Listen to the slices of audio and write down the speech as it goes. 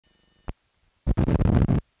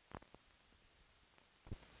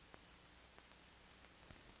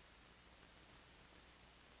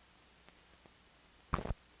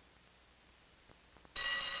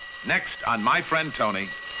Next on My Friend Tony.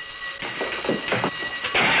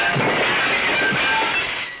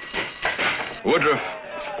 Woodruff,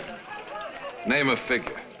 name a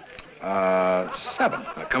figure. 7.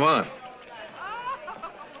 Now, come on.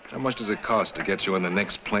 How much does it cost to get you on the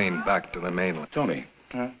next plane back to the mainland? Tony,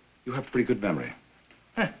 you have pretty good memory.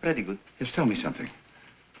 Pretty good. Yes, tell me something.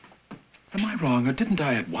 Am I wrong, or didn't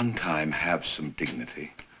I at one time have some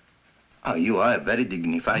dignity? Oh, you are a very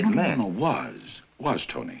dignified man. No, was,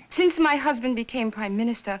 Tony. Since my husband became prime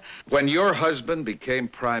minister... When your husband became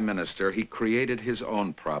prime minister, he created his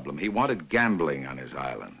own problem. He wanted gambling on his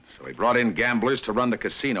island. So he brought in gamblers to run the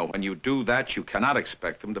casino. When you do that, you cannot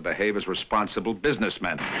expect them to behave as responsible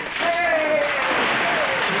businessmen. Hey!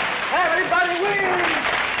 Everybody wins!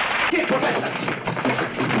 Here, Professor.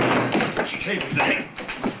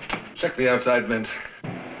 Check the outside vent.